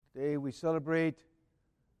Today we celebrate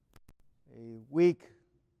a weak,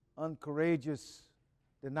 uncourageous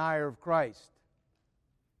denier of Christ,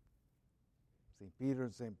 St. Peter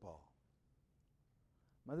and St. Paul.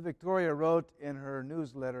 Mother Victoria wrote in her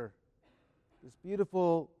newsletter this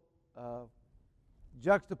beautiful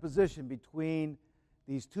juxtaposition between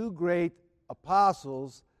these two great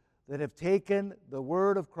apostles that have taken the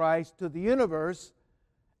word of Christ to the universe,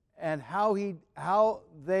 and how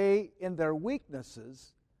they, in their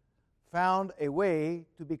weaknesses, found a way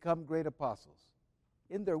to become great apostles.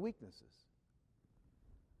 In their weaknesses.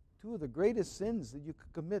 Two of the greatest sins that you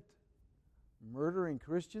could commit: murdering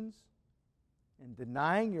Christians and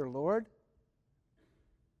denying your Lord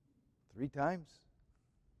 3 times.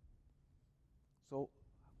 So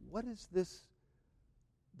what is this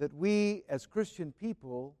that we as Christian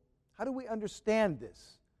people, how do we understand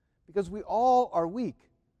this? Because we all are weak.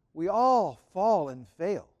 We all fall and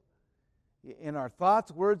fail in our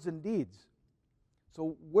thoughts, words, and deeds.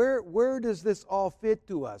 So where does this all fit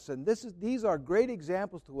to us? And these are great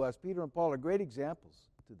examples to us. Peter and Paul are great examples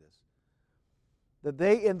to this. That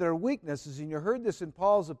they, in their weaknesses, and you heard this in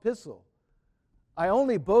Paul's epistle, I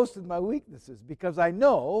only boast in my weaknesses because I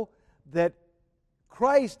know that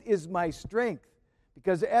Christ is my strength.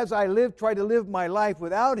 Because as I try to live my life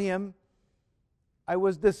without Him, I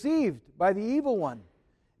was deceived by the evil one,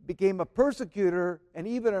 became a persecutor and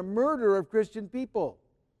even a murderer of Christian people.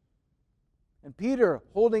 And Peter,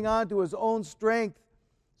 holding on to his own strength,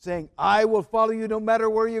 saying, I will follow you no matter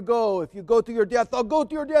where you go. If you go to your death, I'll go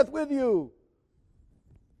to your death with you.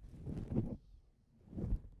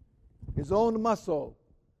 His own muscle.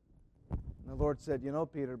 And the Lord said, you know,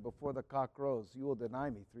 Peter, before the cock crows, you will deny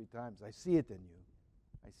me 3 times. I see it in you.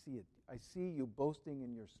 I see it. I see you boasting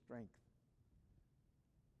in your strength.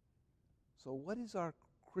 So what is our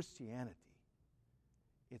Christianity?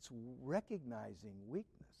 It's recognizing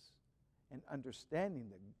weakness and understanding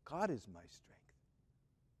that God is my strength.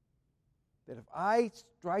 That if I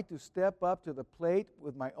try to step up to the plate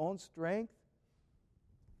with my own strength,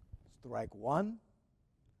 strike 1,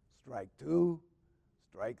 strike 2,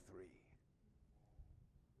 strike 3.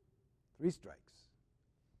 3 strikes.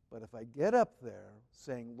 But if I get up there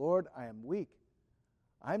saying, Lord, I am weak,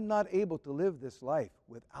 I'm not able to live this life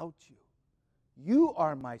without you. You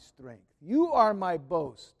are my strength. You are my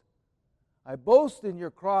boast. I boast in your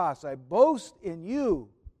cross. I boast in you.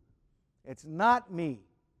 It's not me.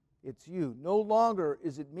 It's you. No longer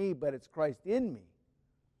is it me, but it's Christ in me,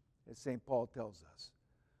 as St. Paul tells us.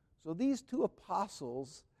 So these 2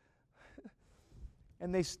 apostles,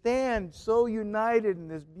 and they stand so united in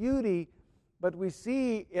this beauty, but we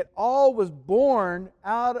see it all was born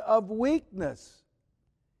out of weakness.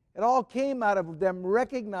 It all came out of them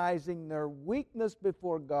recognizing their weakness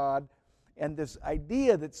before God, and this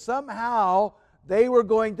idea that somehow they were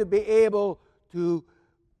going to be able to,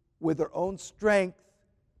 with their own strength,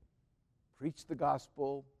 preach the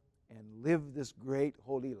gospel and live this great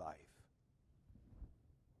holy life.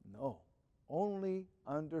 No, only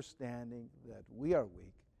understanding that we are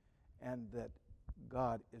weak and that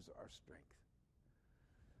God is our strength.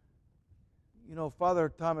 You know, Father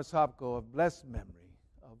Thomas Hopko, of blessed memory,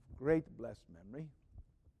 of great blessed memory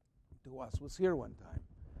to us, was here one time.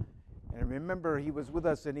 And I remember he was with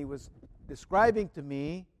us and he was describing to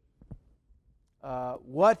me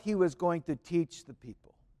what he was going to teach the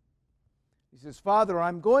people. He says, Father,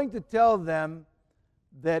 I'm going to tell them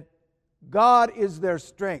that God is their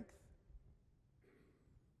strength.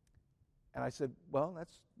 And I said, well,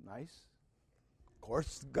 that's nice. Of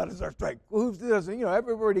course, God is our strength. Who doesn't? You know,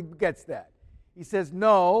 everybody gets that. He says,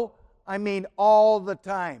 no, I mean all the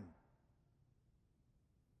time.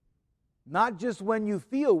 Not just when you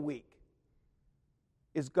feel weak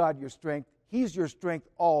is God your strength. He's your strength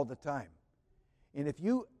all the time. And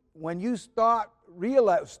when you stop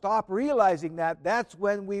realizing that, that's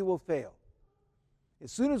when we will fail.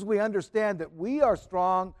 As soon as we understand that we are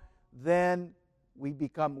strong, then we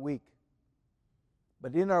become weak.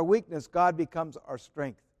 But in our weakness, God becomes our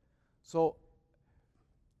strength. So,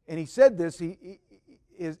 and he said this,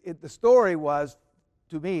 the story was,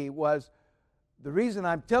 to me, was, the reason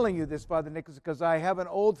I'm telling you this, Father Nick, is because I have an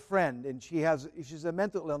old friend, and she's a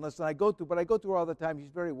mental illness, and I go to her all the time. She's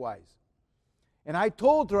very wise. And I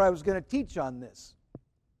told her I was going to teach on this.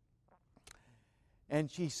 And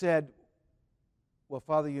she said, well,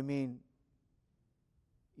 Father, you mean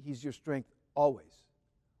He's your strength always?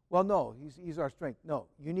 Well, no, He's our strength. No,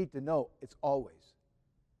 you need to know it's always.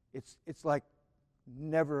 It's like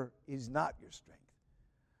never, He's not your strength.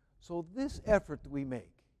 So this effort we make,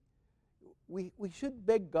 we should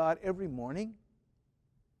beg God every morning,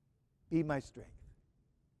 be my strength.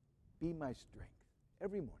 Be my strength.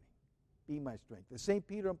 every morning. Be my strength, as St.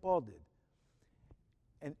 Peter and Paul did.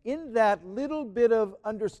 And in that little bit of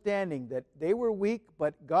understanding that they were weak,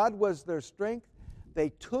 but God was their strength, they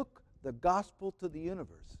took the gospel to the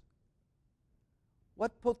universe.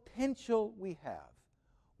 What potential we have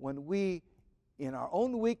when we, in our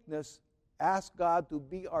own weakness, ask God to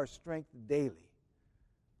be our strength daily.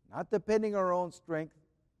 Not depending on our own strength,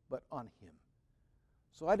 but on Him.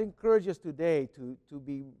 So I'd encourage us today to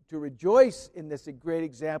rejoice in this great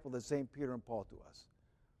example that St. Peter and Paul to us.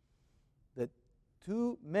 That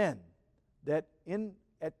two men that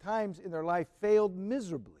at times in their life failed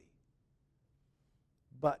miserably,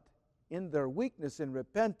 but in their weakness and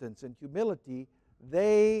repentance and humility,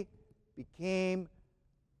 they became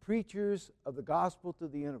preachers of the gospel to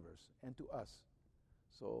the universe and to us.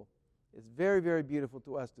 So it's very, very beautiful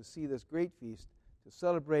to us to see this great feast, to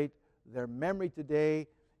celebrate their memory today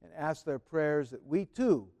and ask their prayers that we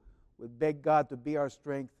too would beg God to be our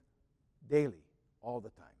strength daily, all the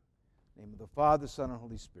time. In the name of the Father, Son, and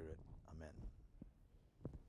Holy Spirit. Amen.